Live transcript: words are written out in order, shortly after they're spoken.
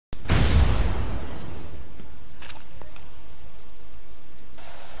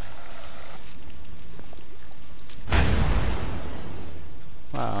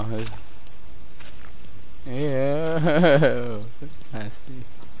Yeah. Nasty.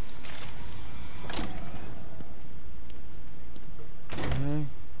 Okay.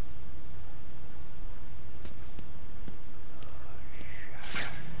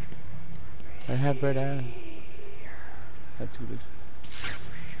 I have better. Let's do this.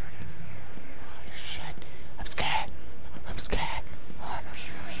 Holy shit. I'm scared. I'm scared.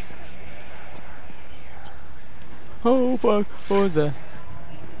 Oh fuck. What was that?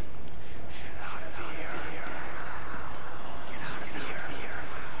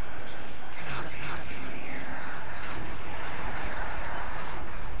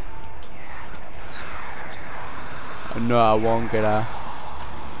 No, I won't get out.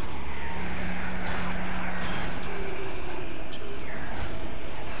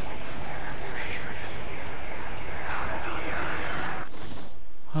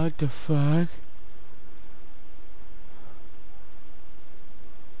 What the fuck?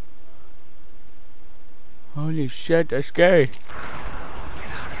 Holy shit, that's scary.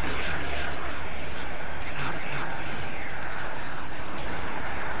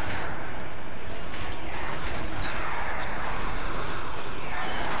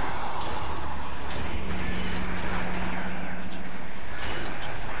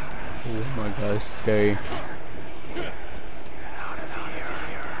 Oh my god, that's scary.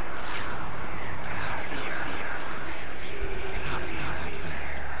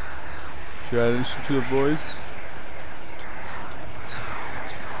 Should I listen to the voice?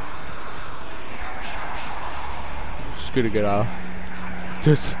 Just gonna get out.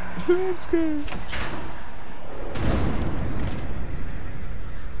 Just I'm scared.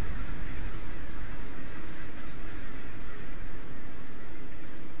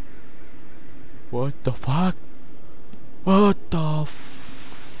 What the fuck? What the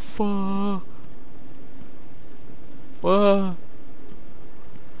fuck? What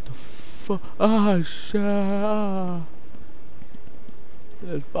the fuck? Ah, shit.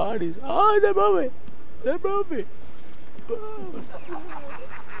 There's bodies. Oh, they're moving. They're moving. Oh.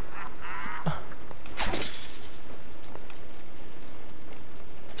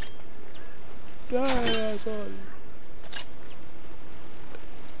 Die, body.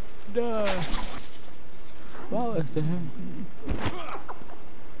 Die. What was the hell?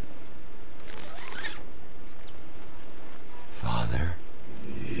 Father,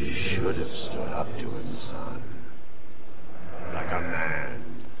 you should have stood up to him, son. Like a man.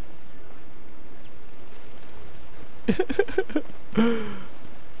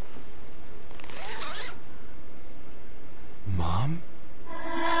 Mom?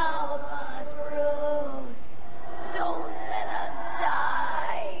 Help us, Bruce. Don't let us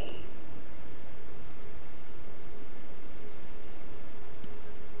die.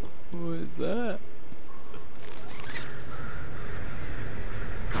 What is that?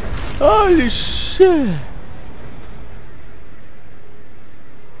 Holy shit!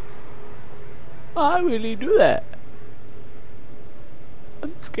 I really do that.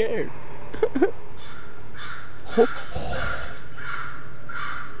 I'm scared.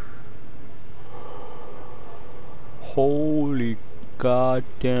 Holy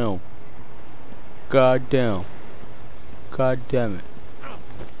goddamn. Goddamn. God damn it.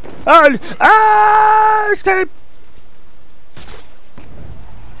 Escape!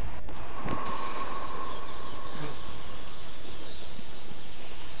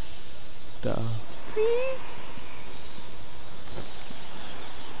 The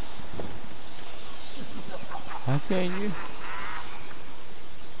how can you?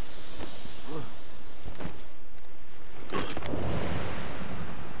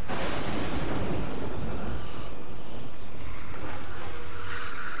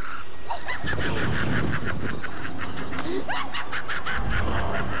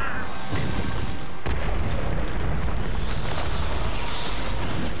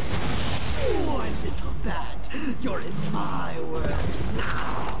 You're in my world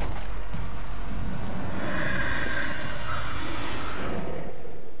now.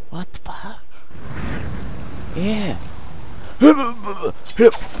 What the fuck? Yeah.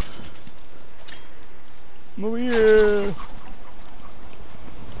 Move here.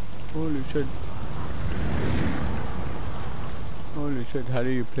 Holy shit. Holy shit, how do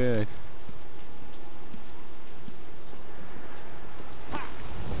you play it?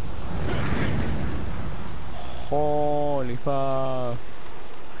 Holy fuck.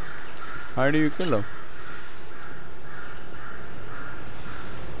 How do you kill him?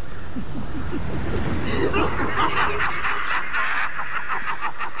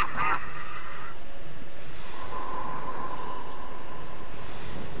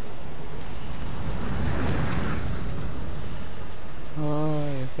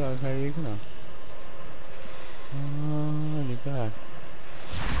 Holy fuck. How do you go? Oh my god.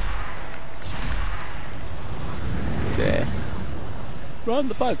 Say. Run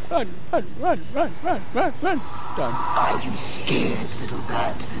the fuck! Run! Done. Are you scared, little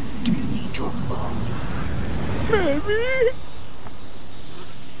rat? Do you need your mom? Maybe.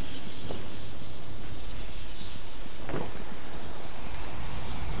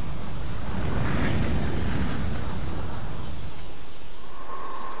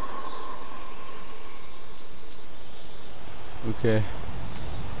 Okay.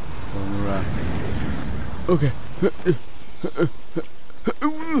 Going around. Okay.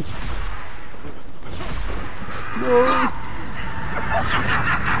 No.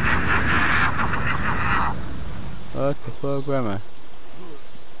 What the fuck? Where am I?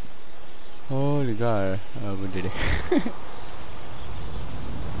 Holy god! We did it.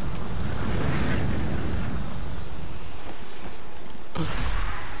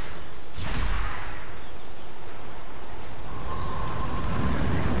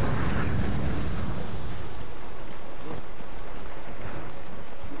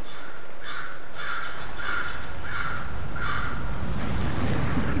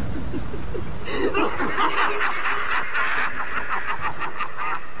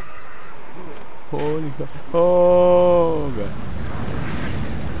 Holy god. Oh god.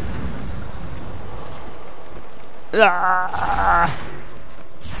 Ah!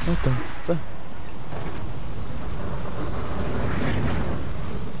 What the fuck?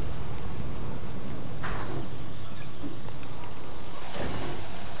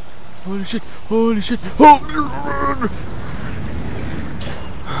 Holy shit! Holy shit! Oh,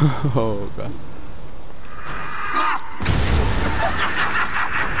 oh god.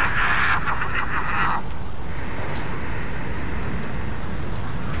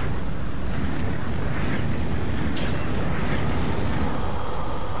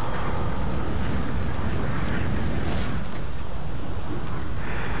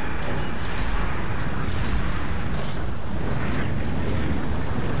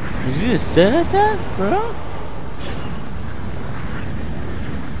 Is he still at that, bro?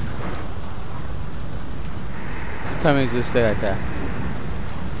 Tell me, is he still at that?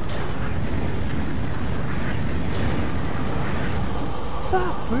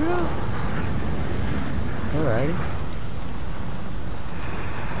 Fuck, bro. Alrighty.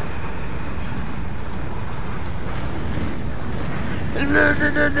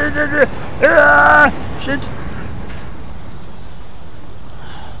 Shit.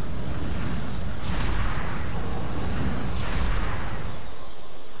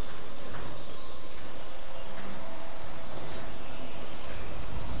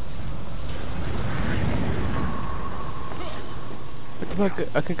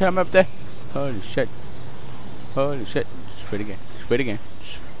 I can climb up there. Holy shit. Holy shit. Just wait again. Just wait again.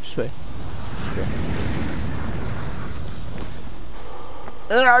 Just wait. Just wait.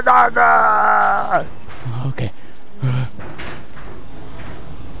 Okay.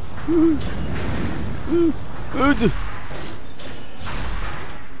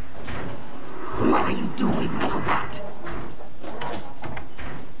 What are you doing, little rat?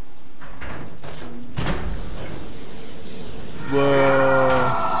 Whoa.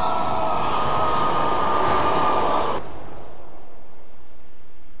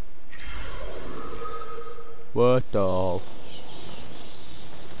 What the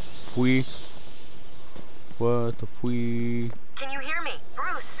freak? What the freak? Can you hear me?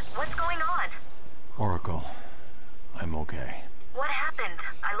 Bruce, what's going on? Oracle, I'm okay. What happened?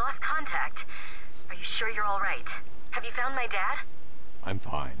 I lost contact. Are you sure you're all right? Have you found my dad? I'm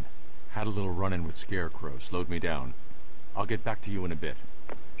fine. Had a little run-in with Scarecrow, slowed me down. I'll get back to you in a bit.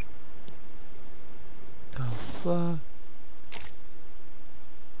 The fuck?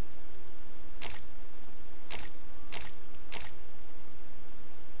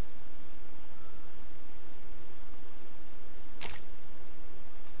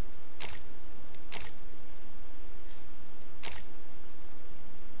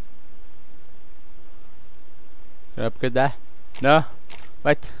 Up good there? No?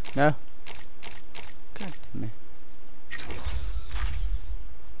 Wait, no. God damn it.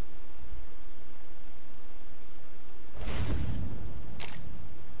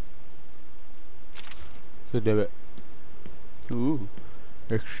 Good damn it. Ooh.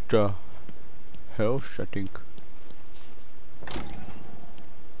 Extra health, I think.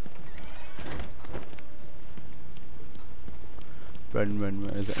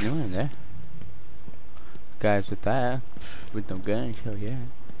 Run. Is there anyone in there? Guys with that, with no guns, hell yeah.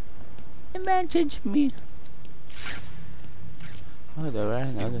 Imagine me. Oh, they're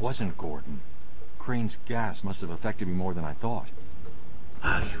right. It wasn't Gordon. Crane's gas must have affected me more than I thought.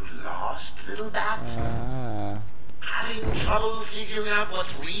 Are you lost, little bat? Having trouble figuring out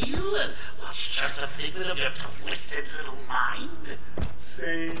what's real and what's just a figment of your twisted little mind?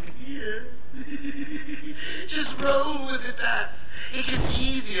 Same here. Just roll with it, bats. It gets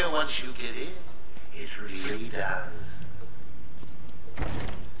easier once you get in. It really does.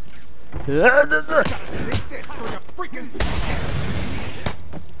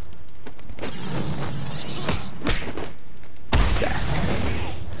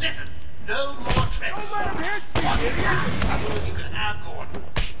 Listen, no more tricks. Just one that's you can have, Gordon.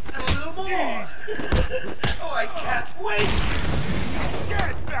 And a little more. Oh, I can't wait.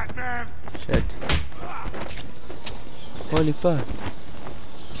 Get it, Batman. Shit. Holy fuck.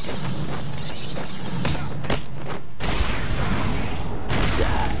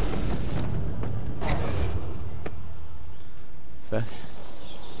 Yes. Fuck.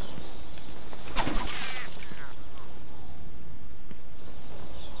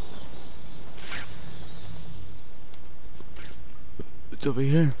 What's over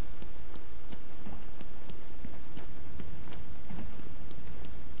here?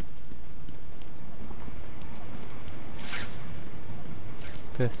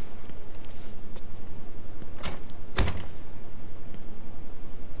 This.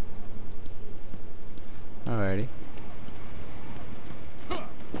 Alrighty.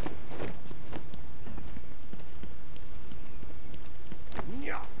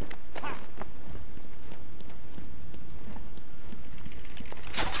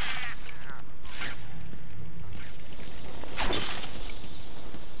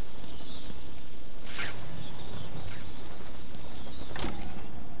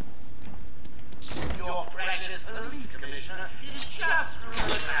 Your precious police commissioner is just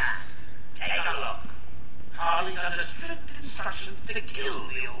relaxed. Take a look. Harley's under strict instructions to kill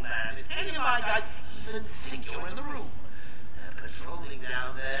the old man if any of my guys even think you're in the room. They're patrolling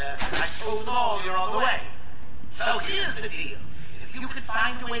down there. I told them all you're on the way. So here's the deal. If you can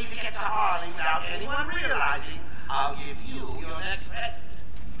find a way to get to Harley without anyone realizing, I'll give you your next present.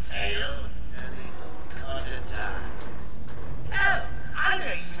 Fail, and it'll cut a dime. Hell, I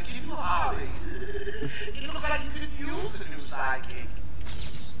may even give you Harley. It looks like you could use a new sidekick.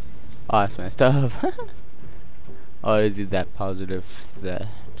 Awesome stuff. Or is it that positive that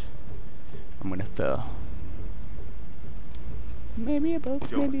I'm gonna fail? Maybe a both,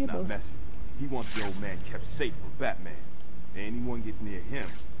 Joe maybe is a not both. messing. He wants the old man kept safe from Batman. Anyone gets near him,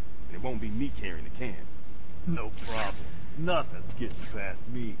 and it won't be me carrying the can. No problem. Nothing's getting past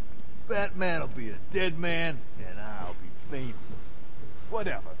me. Batman'll be a dead man, and I'll be famous.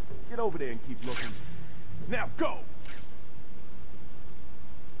 Whatever. Get over there and keep looking. Now go!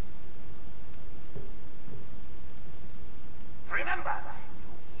 Remember,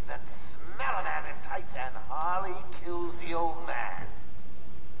 you even smell a man in tights and Harley kills the old man.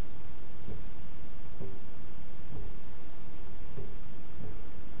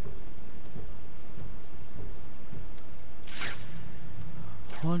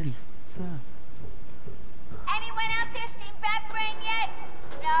 Holy fuck. Anyone out there seen Batbrain yet?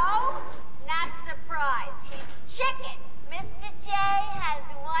 No? Not surprised. He's chicken. Mr. J has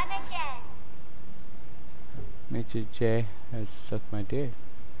won again. Mr. J has sucked my dick.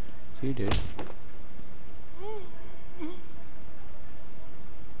 You did.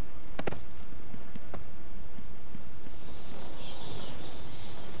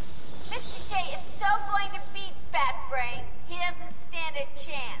 Mr. J is so going to beat Batbrain, he doesn't stand a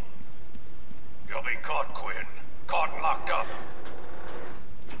chance. You'll be caught, Quinn. Caught and locked up.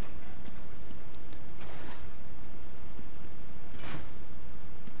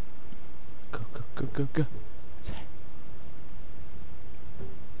 Go, go, go, go, go.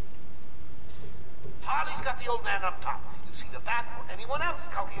 Harley's got the old man up top. You see the bat or anyone else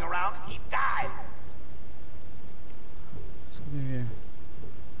skulking around, he dies. Yeah.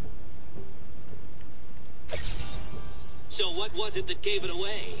 So what was it that gave it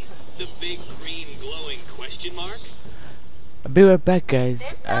away? The big green glowing question mark? I'll be right back, guys,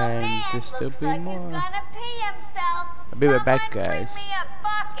 This old and man there's still looks be like he's more. gonna pee himself. I'll be right back, Someone guys. Bring me a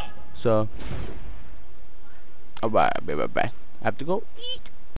bucket. So, alright, I'll be right back. I have to go eat.